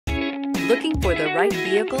Looking for the right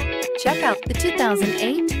vehicle? Check out the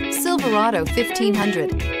 2008 Silverado 1500.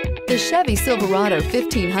 The Chevy Silverado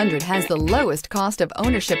 1500 has the lowest cost of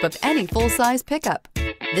ownership of any full-size pickup.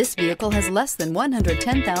 This vehicle has less than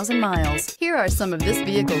 110,000 miles. Here are some of this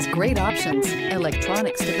vehicle's great options: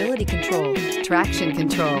 electronic stability control, traction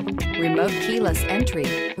control, remote keyless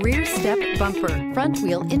entry, rear step bumper, front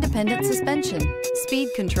wheel independent suspension, speed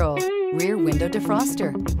control, rear window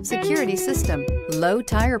defroster, security system, low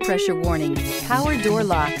tire pressure warning, power door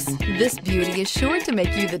locks. This beauty is sure to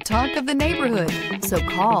make you the talk of the neighborhood. So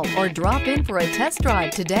call or drop in for a test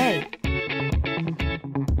drive today.